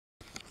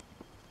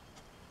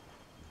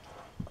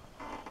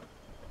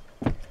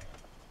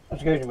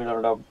Excuse me,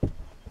 little dog.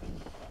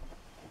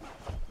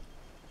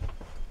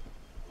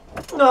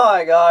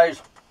 Alright,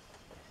 guys.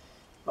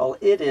 Well,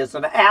 it is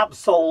an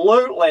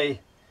absolutely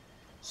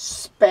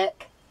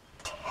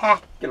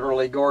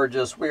spectacularly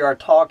gorgeous. We are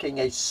talking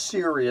a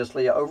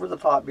seriously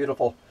over-the-top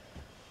beautiful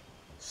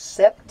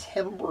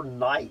September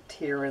night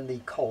here in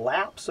the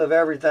collapse of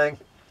everything.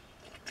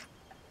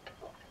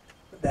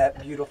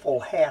 That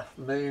beautiful half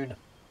moon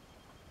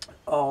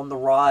on the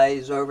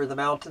rise over the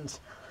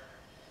mountains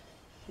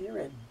here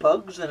at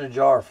Bugs in a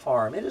Jar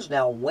Farm. It is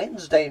now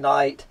Wednesday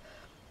night,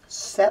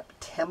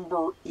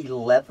 September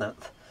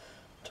 11th,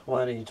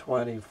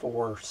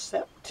 2024.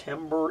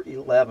 September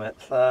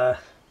 11th.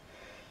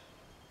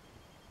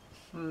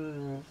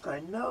 I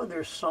know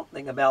there's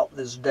something about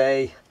this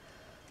day.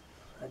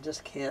 I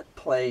just can't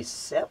place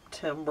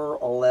September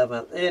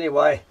 11th.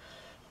 Anyway,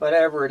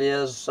 whatever it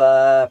is,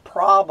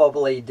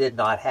 probably did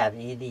not have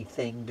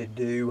anything to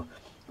do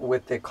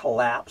with the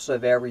collapse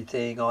of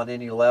everything on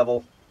any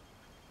level.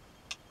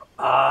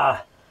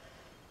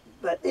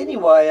 But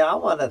anyway, I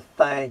want to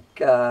thank,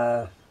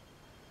 oh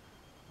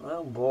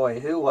boy,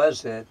 who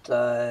was it?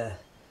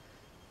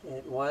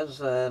 It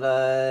wasn't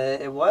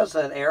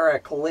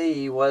Eric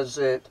Lee, was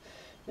it?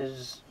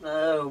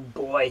 Oh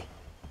boy.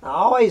 I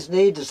always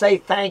need to say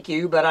thank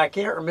you, but I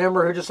can't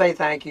remember who to say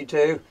thank you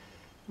to.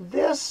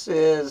 This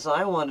is,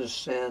 I want to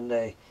send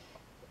a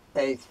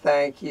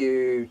thank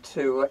you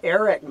to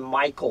Eric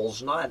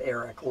Michaels, not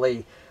Eric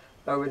Lee,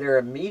 over there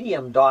at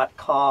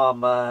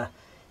medium.com.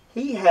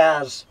 He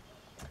has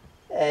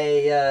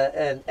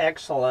an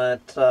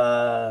excellent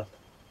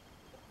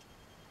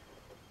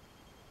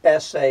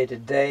essay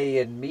today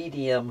in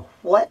Medium.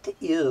 What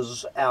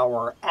is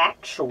our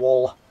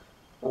actual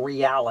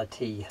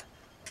reality?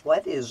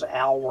 What is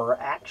our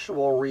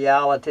actual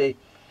reality?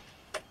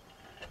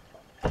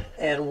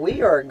 And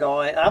we are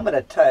going, I'm going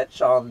to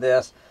touch on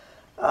this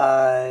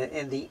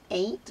in the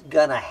Ain't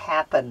Gonna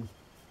Happen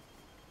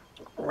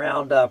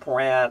Roundup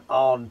rant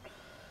on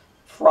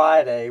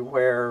Friday,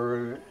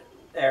 where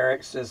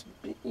Eric says,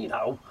 you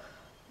know,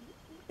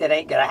 it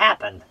ain't gonna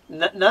happen.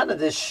 None of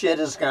this shit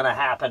is gonna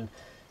happen.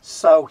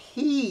 So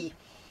he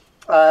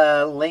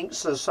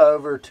links us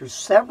over to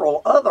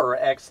several other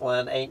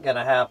excellent Ain't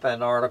Gonna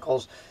Happen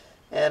articles.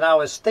 And I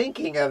was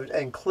thinking of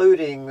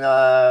including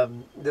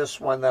this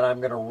one that I'm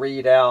going to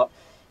read out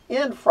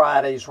in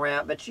Friday's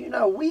rant. But, you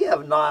know, we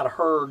have not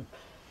heard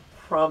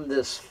from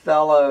this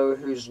fellow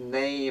whose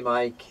name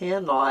I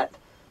cannot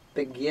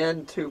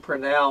begin to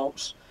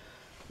pronounce.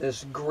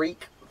 This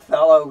Greek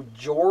fellow,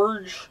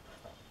 George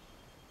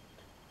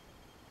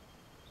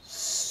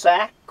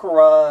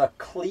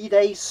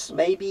Sakraclides,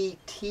 maybe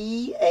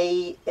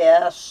TSA.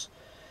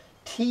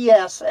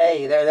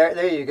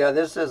 There you go.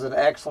 This is an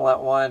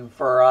excellent one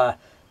for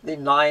the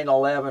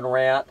 9/11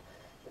 rant.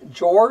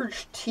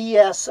 George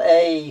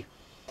TSA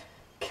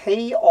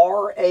Kraklides.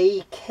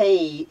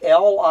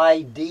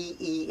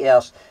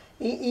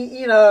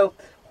 You know,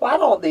 why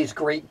don't these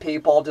Greek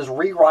people just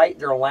rewrite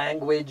their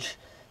language?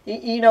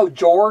 You know,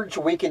 George,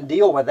 we can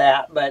deal with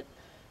that, but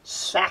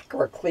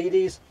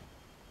Sakraclides.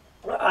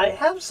 I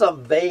have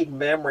some vague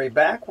memory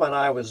back when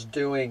I was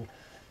doing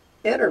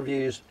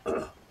interviews.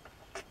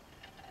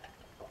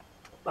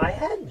 I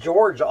had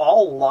George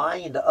all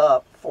lined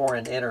up for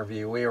an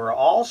interview. We were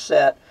all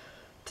set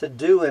to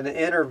do an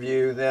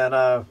interview. Then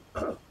I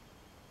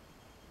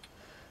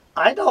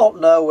don't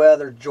know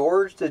whether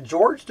did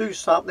George do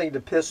something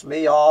to piss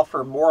me off,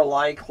 or more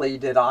likely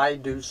did I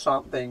do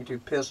something to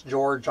piss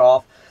George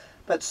off.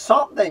 But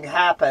something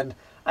happened.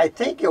 I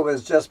think it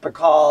was just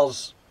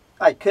because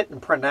I couldn't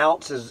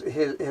pronounce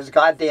his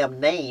goddamn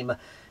name,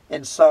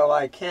 and so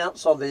I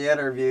canceled the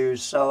interview.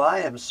 So I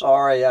am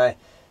sorry I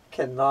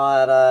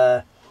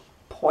cannot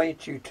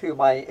point you to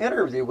my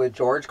interview with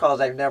George,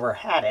 because I've never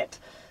had it.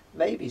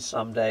 Maybe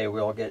someday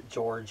we'll get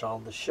George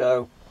on the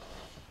show.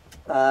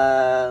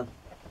 But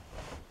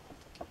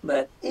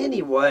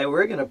anyway,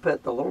 we're going to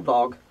put the little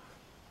dog.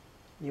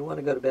 You want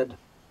to go to bed?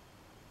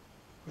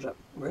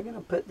 We're going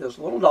to put this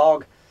little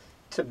dog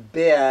to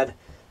bed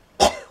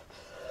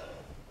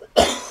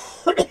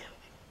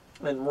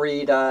and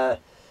read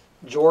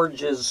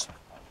George's,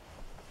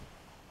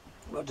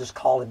 we'll just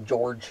call him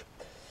George.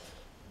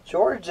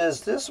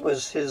 George's, this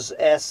was his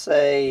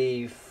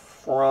essay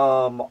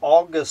from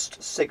August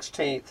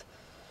 16th,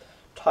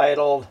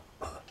 titled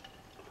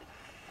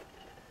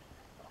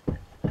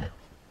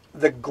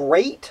The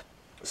Great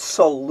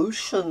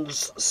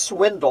Solutions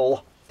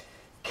Swindle,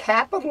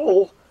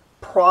 Capital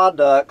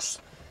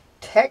Products,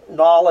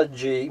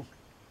 Technology,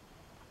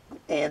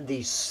 and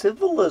the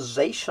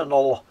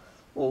Civilizational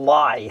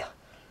Lie.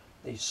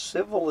 The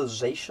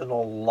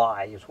civilizational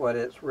lie is what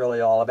it's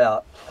really all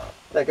about.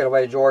 Take it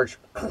away, George.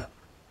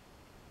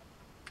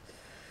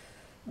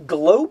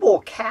 Global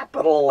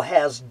capital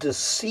has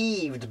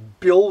deceived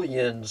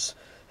billions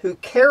who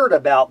cared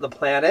about the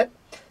planet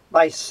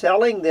by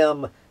selling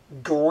them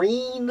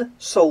green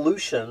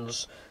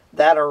solutions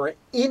that are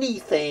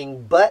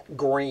anything but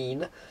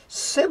green,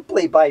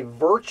 simply by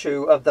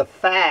virtue of the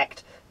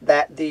fact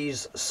that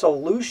these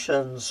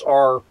solutions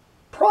are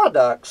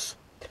products.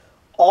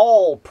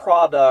 All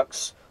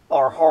products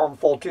are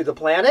harmful to the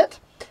planet,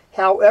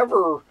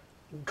 however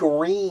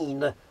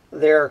green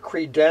their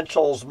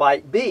credentials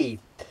might be.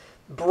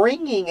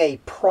 Bringing a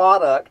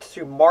product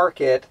to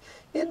market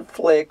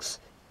inflicts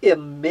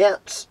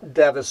immense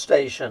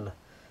devastation.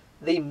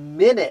 The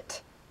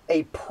minute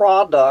a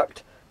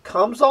product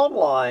comes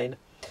online,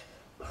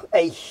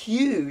 a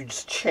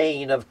huge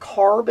chain of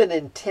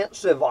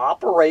carbon-intensive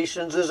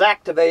operations is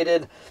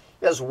activated,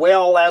 as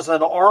well as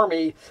an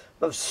army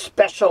of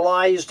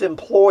specialized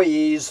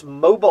employees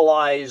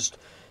mobilized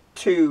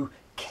to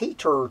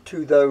cater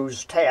to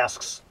those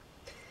tasks.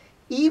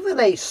 Even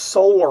a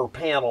solar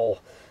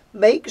panel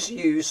makes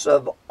use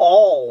of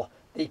all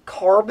the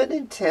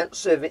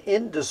carbon-intensive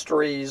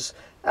industries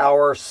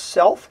our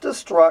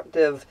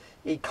self-destructive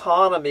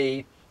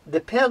economy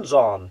depends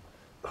on.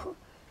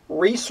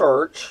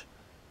 Research,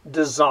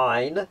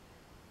 design,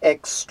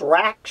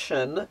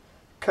 extraction,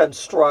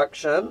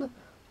 construction,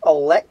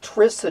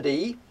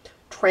 electricity,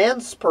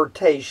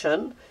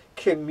 transportation,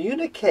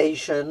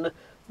 communication,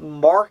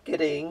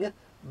 marketing,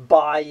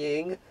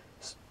 buying,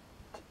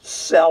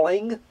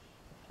 selling.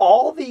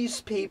 All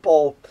these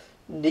people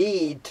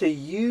need to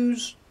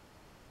use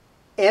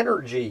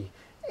energy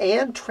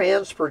and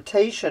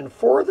transportation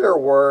for their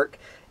work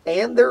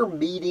and their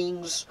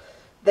meetings.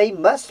 They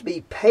must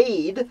be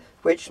paid,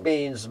 which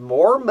means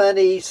more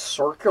money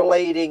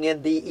circulating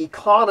in the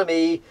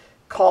economy,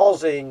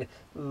 causing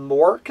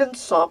more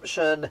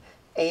consumption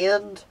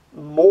and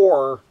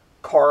more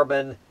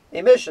carbon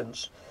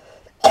emissions.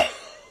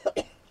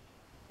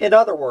 In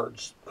other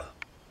words,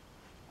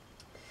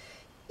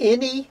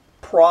 any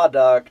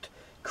product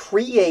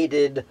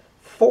created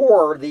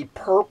for the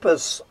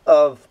purpose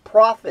of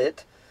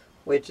profit,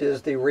 which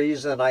is the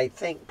reason I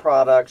think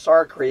products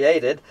are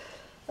created,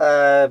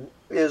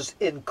 is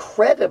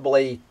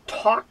incredibly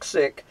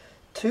toxic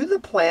to the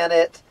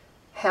planet,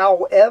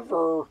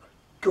 however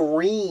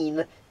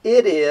green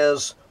it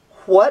is,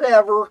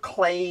 whatever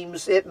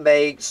claims it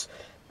makes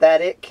that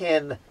it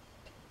can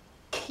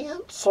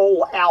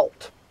cancel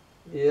out,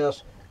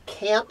 yes,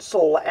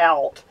 cancel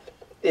out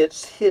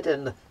its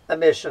hidden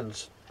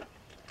emissions.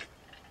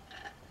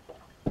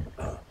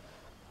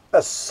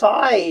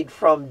 Aside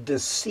from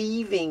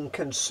deceiving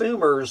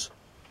consumers,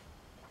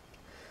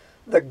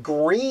 the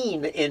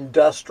green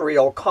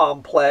industrial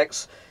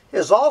complex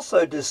has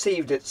also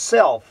deceived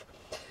itself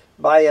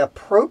by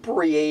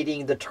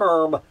appropriating the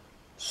term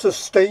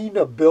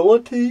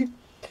sustainability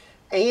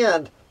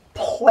and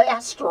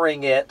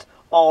plastering it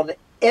on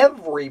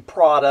every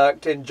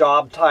product and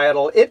job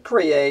title it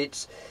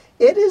creates.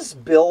 It has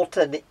built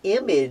an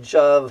image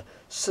of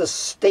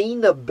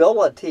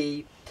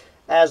sustainability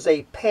as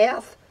a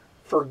path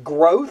for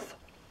growth,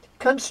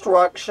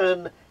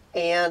 construction,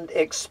 and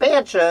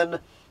expansion.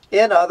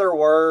 In other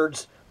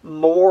words,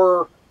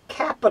 more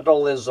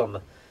capitalism.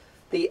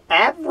 The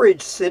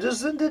average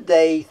citizen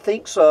today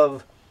thinks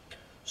of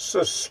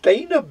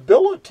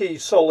sustainability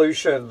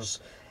solutions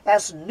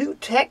as new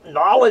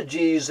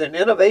technologies and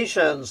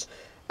innovations,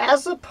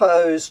 as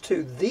opposed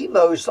to the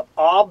most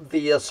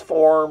obvious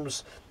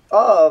forms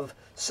of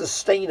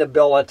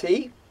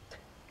sustainability: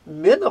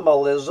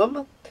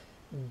 minimalism,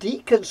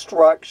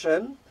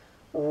 deconstruction,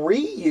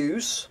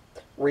 reuse,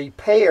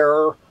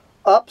 repair,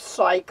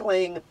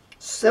 upcycling,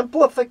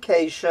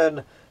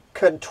 simplification,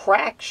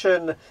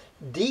 contraction,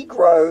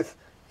 degrowth,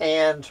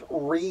 and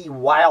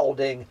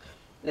rewilding.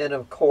 And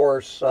of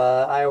course,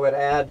 I would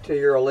add to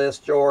your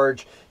list,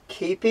 George,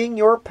 keeping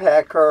your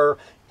pecker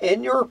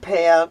in your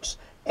pants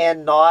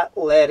and not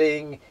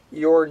letting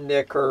your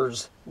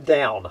knickers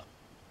down.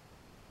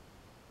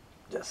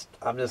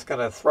 I'm just going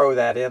to throw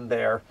that in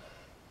there.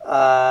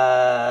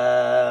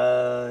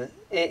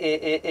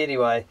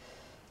 Anyway,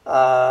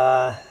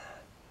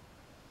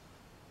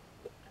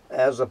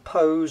 as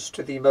opposed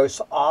to the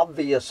most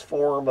obvious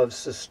form of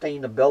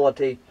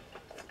sustainability,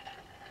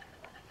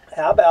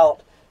 how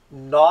about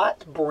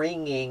not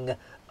bringing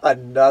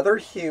another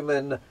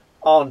human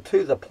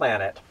onto the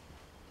planet?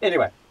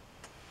 Anyway,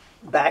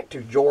 back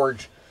to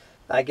George.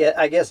 I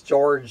guess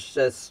George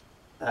just,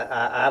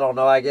 I don't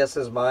know, I guess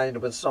his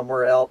mind was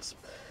somewhere else.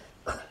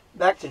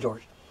 Back to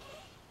George.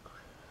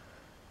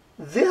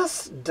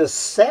 This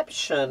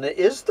deception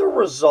is the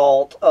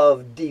result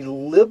of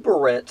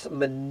deliberate,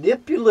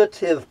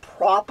 manipulative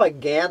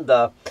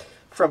propaganda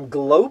from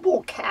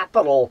global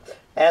capital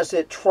as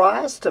it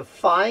tries to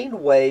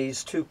find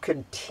ways to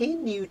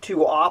continue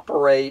to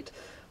operate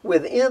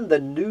within the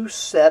new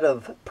set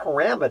of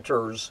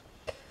parameters.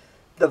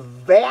 The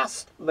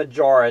vast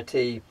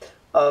majority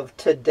of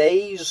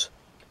today's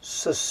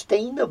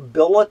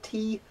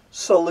sustainability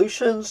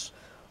solutions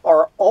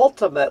are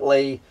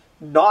ultimately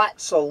not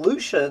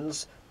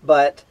solutions,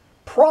 but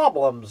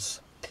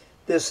problems.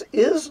 This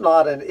is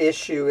not an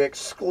issue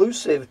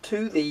exclusive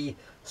to the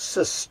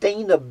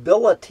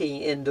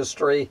sustainability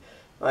industry.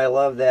 I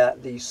love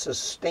that, the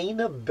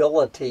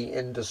sustainability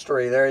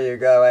industry. There you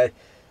go.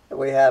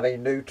 We have a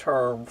new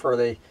term for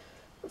the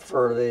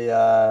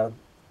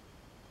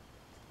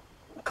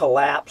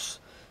collapse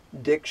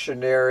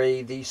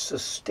dictionary, the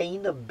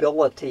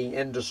sustainability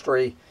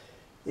industry.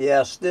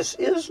 Yes, this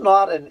is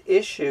not an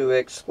issue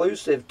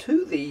exclusive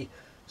to the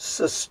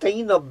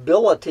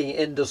sustainability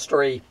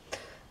industry,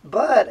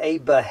 but a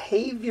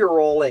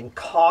behavioral and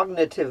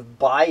cognitive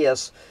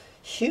bias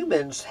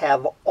humans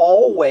have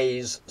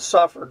always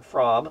suffered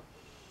from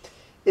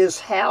is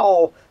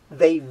how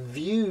they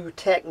view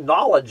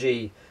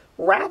technology.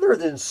 Rather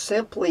than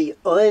simply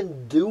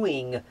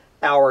undoing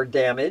our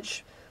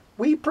damage,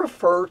 we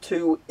prefer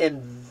to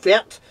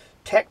invent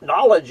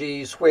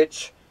technologies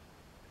which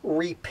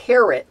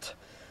repair it,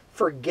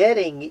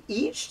 forgetting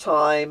each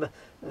time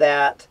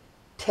that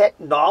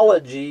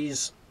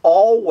technologies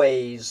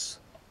always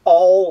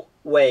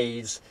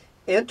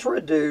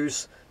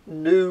introduce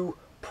new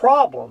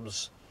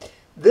problems.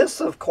 This,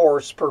 of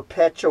course,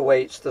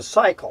 perpetuates the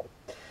cycle.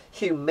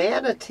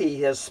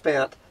 Humanity has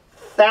spent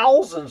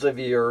thousands of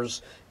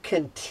years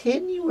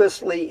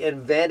continuously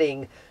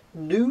inventing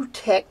new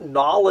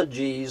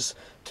technologies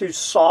to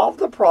solve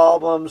the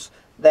problems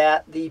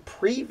that the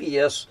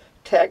previous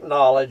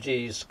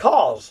technologies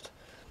caused.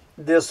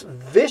 This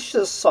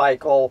vicious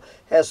cycle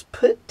has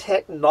put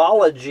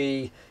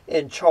technology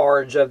in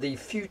charge of the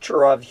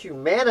future of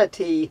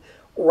humanity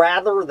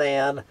rather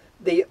than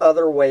the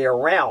other way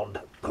around.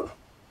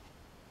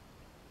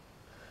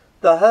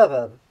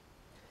 The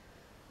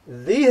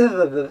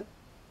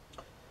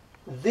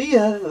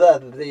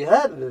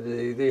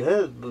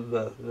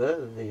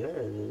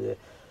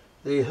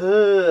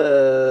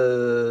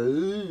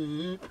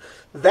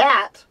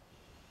that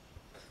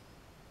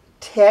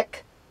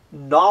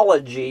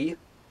technology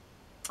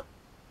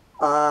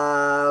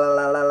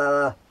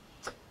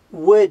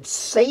would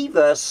save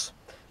us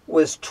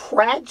was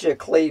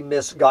tragically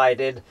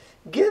misguided,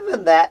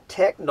 given that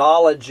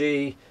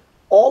technology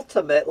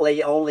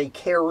ultimately only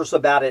cares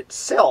about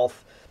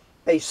itself.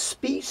 A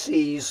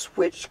species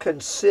which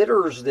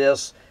considers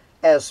this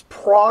as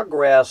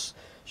progress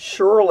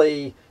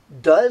surely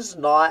does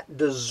not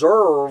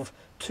deserve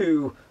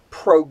to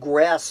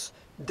progress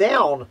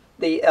down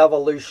the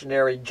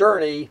evolutionary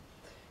journey.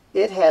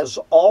 It has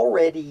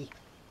already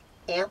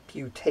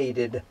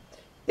amputated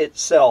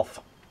itself.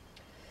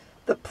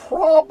 The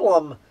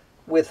problem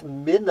with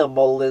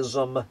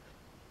minimalism,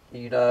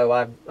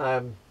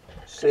 I'm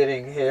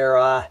sitting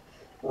here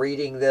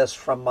reading this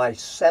from my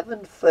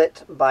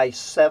 7-foot by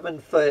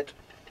 7-foot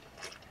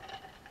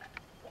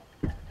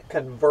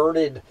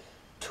converted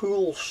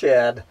tool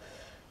shed.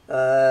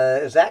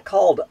 Is that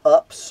called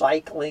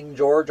upcycling,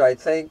 George? I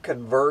think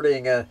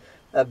converting a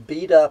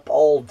beat up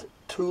old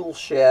tool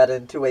shed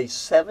into a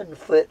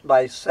 7-foot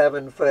by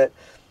 7-foot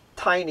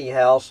tiny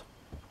house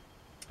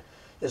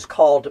is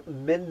called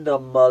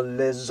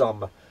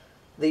minimalism.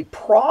 The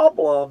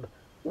problem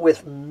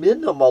with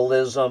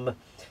minimalism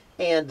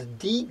and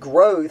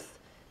degrowth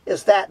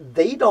is that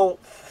they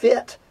don't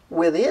fit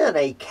within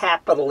a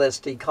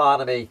capitalist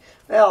economy.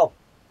 Well,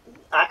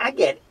 I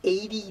get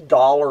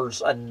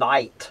 $80 a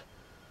night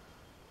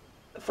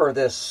for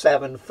this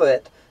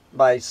 7-foot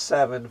by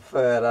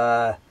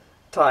 7-foot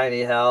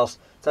tiny house.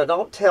 So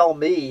don't tell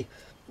me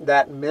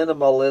that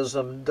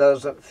minimalism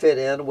doesn't fit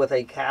in with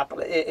a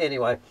capital.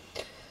 Anyway,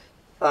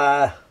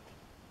 I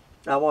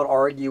won't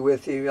argue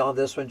with you on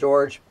this one,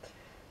 George.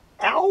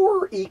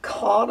 Our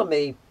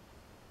economy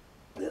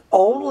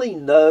only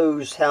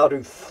knows how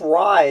to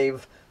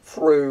thrive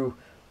through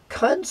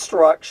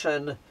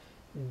construction,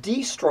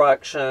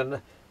 destruction,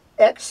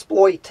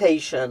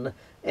 exploitation,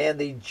 and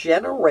the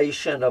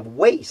generation of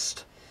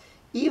waste.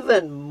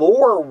 Even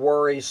more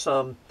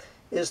worrisome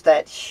is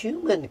that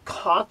human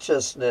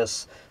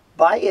consciousness,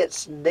 by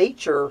its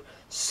nature,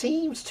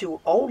 seems to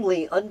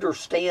only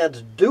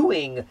understand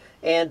doing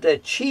and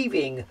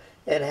achieving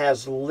and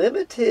has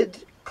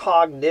limited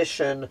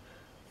cognition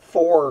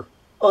for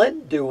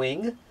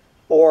undoing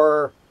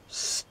or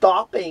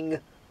stopping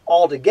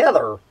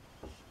altogether.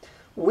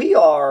 We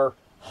are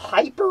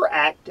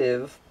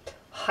hyperactive,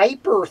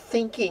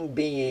 hyper-thinking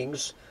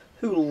beings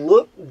who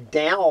look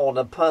down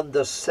upon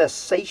the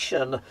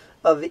cessation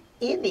of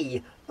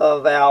any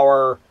of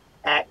our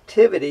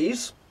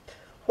activities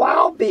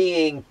while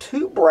being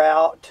too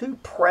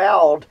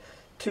proud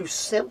to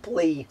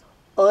simply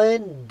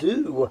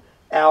undo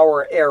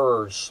our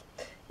errors,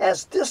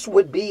 as this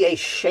would be a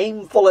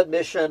shameful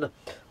admission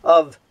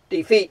of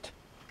defeat.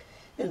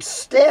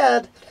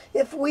 Instead,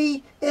 if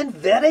we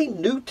invent a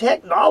new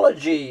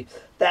technology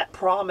that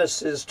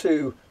promises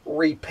to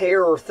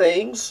repair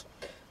things,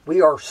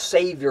 we are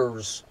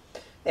saviors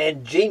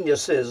and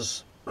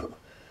geniuses.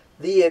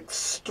 The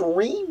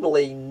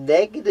extremely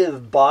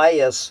negative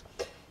bias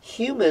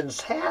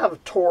humans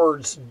have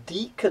towards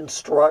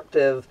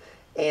deconstructive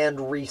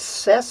and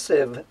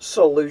recessive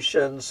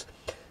solutions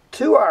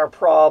to our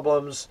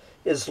problems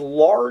is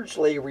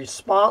largely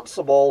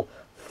responsible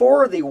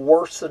for the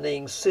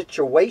worsening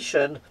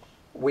situation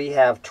we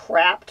have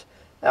trapped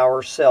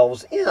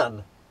ourselves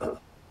in.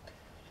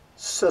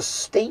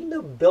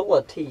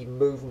 Sustainability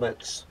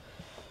movements.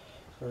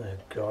 Oh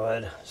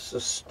God,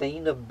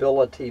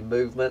 sustainability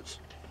movements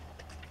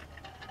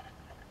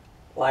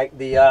like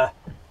the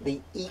the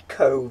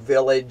Eco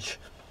Village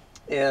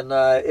in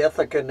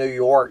Ithaca, New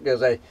York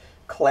is a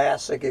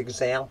classic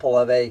example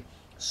of a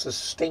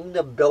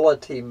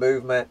sustainability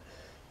movement,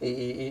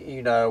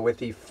 you know, with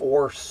the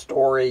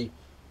 4-story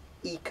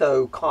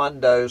eco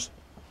condos.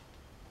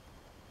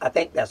 I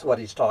think that's what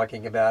he's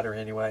talking about, or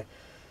anyway.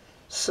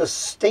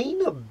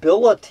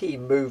 Sustainability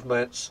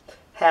movements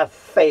have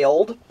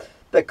failed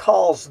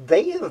because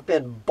they have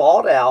been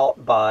bought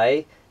out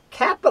by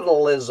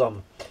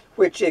capitalism,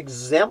 which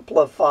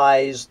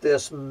exemplifies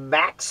this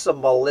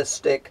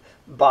maximalistic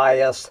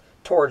bias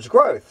towards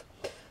growth.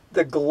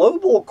 The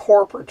global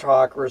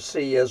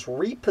corporatocracy has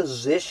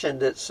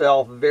repositioned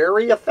itself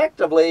very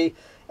effectively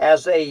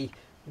as a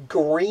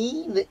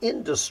green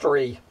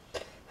industry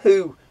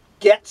who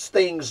gets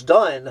things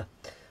done,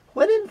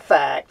 when in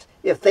fact,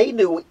 if they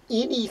knew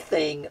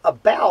anything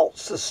about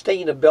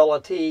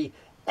sustainability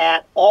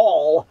at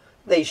all,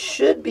 they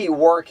should be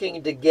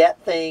working to get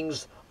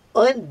things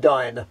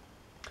undone.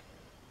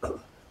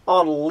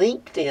 On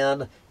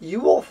LinkedIn, you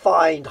will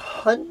find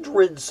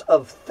hundreds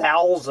of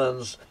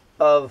thousands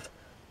of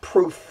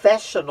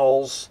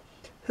professionals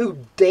who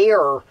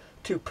dare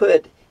to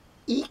put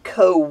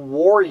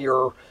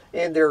eco-warrior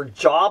in their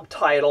job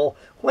title,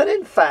 when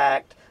in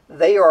fact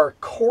they are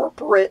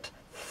corporate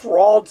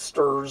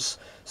fraudsters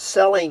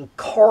selling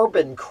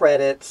carbon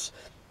credits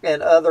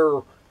and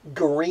other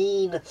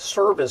green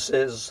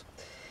services.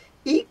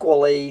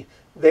 Equally,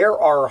 there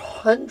are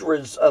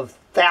hundreds of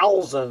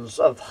thousands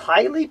of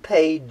highly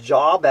paid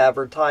job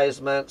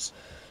advertisements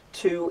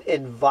to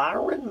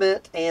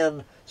environment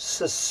and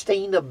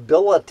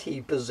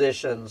sustainability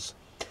positions.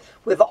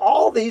 With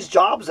all these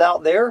jobs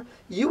out there,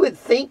 you would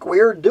think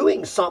we're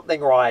doing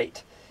something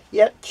right.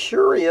 Yet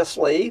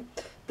curiously,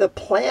 the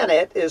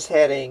planet is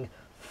heading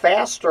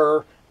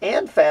faster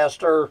and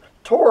faster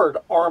toward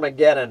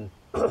Armageddon.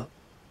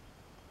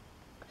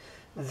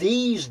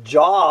 These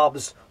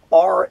jobs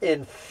are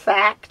in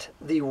fact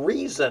the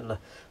reason,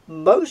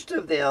 most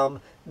of them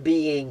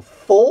being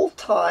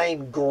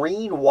full-time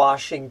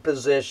greenwashing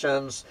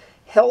positions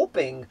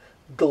helping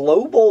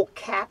global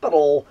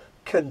capital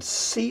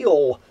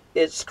conceal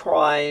its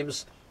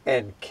crimes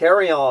and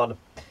carry on.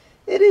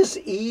 It is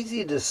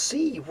easy to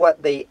see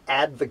what they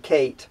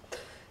advocate.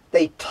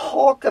 They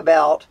talk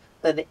about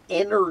an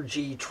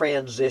energy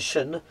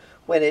transition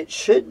when it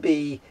should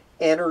be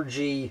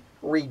energy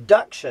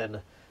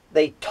reduction.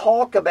 They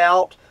talk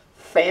about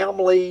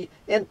family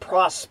and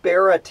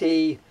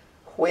prosperity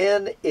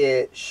when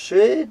it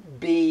should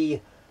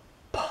be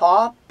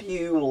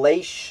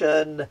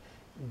population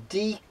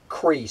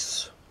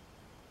decrease.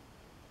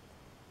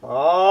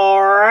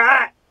 All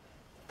right.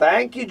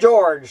 Thank you,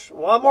 George.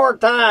 One more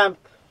time.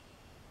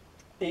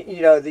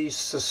 You know, these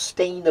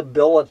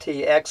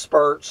sustainability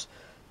experts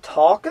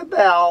talk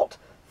about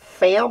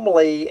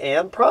family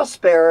and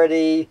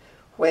prosperity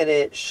when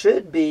it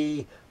should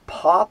be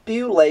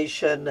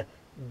population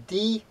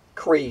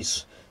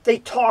decrease. They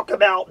talk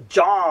about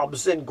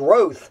jobs and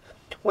growth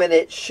when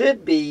it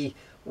should be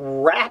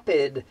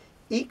rapid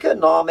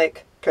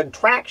economic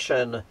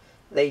contraction.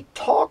 They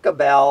talk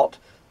about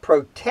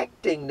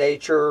protecting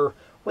nature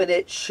when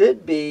it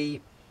should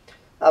be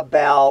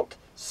about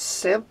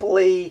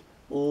simply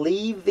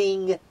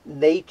leaving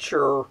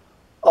nature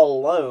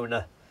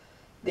alone.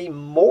 The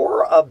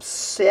more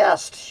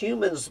obsessed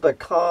humans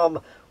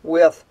become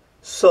with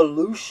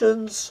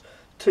solutions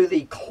to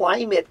the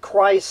climate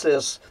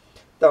crisis,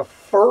 the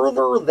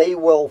further they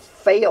will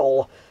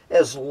fail,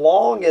 as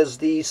long as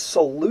these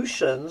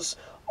solutions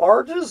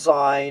are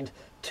designed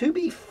to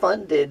be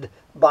funded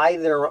by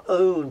their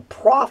own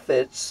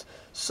profits,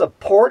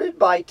 supported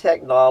by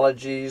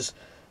technologies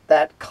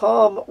that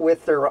come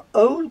with their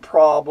own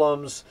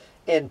problems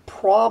and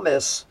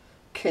promise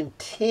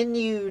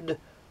continued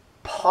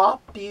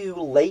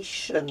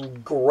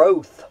population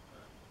growth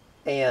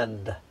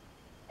and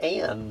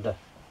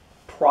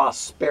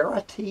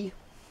prosperity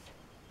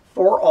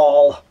for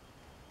all.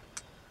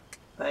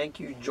 Thank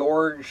you,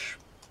 George,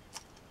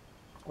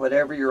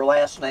 whatever your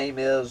last name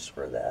is,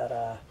 for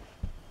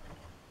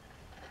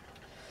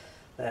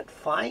that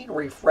fine,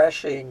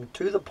 refreshing,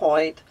 to the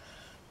point.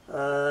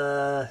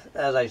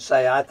 As I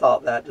say, I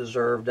thought that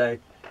deserved a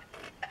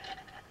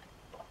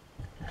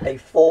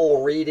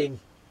full reading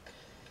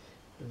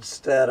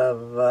instead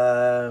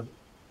of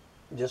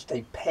just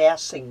a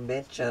passing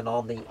mention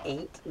on the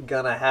ain't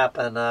gonna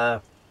happen.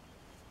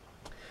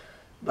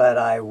 But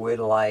I would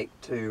like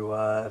to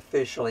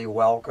officially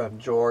welcome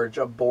George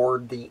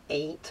aboard the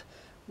ain't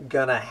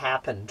gonna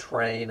happen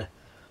train.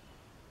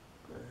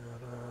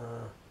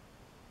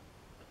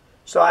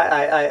 So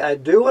I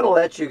do want to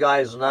let you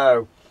guys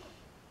know,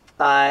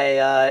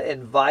 I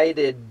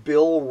invited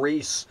Bill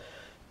Reese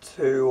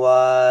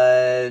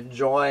to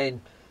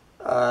join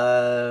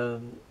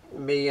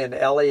me and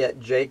Elliot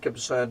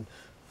Jacobson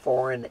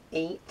for an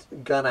Ain't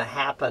Gonna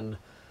Happen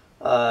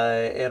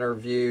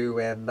interview,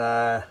 and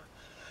I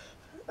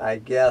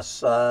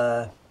guess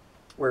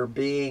we're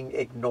being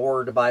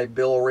ignored by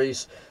Bill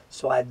Reese,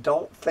 so I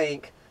don't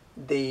think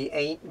the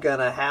Ain't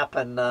Gonna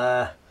Happen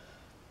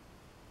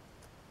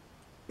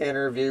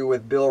interview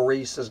with Bill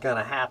Reese is going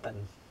to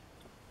happen.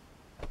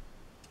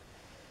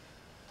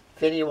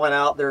 If anyone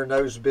out there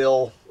knows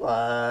Bill,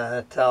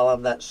 tell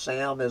him that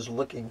Sam is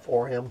looking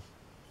for him.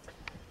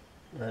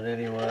 But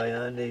anyway,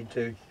 I need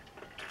to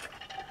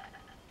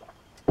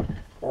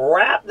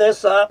wrap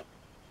this up.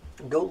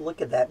 Go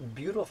look at that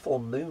beautiful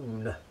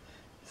moon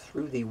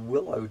through the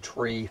willow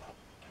tree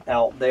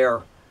out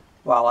there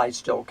while I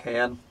still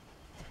can.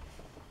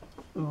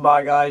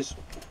 Bye, guys.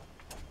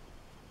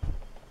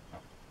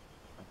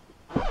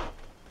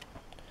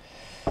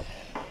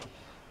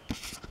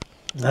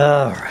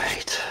 All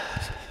right.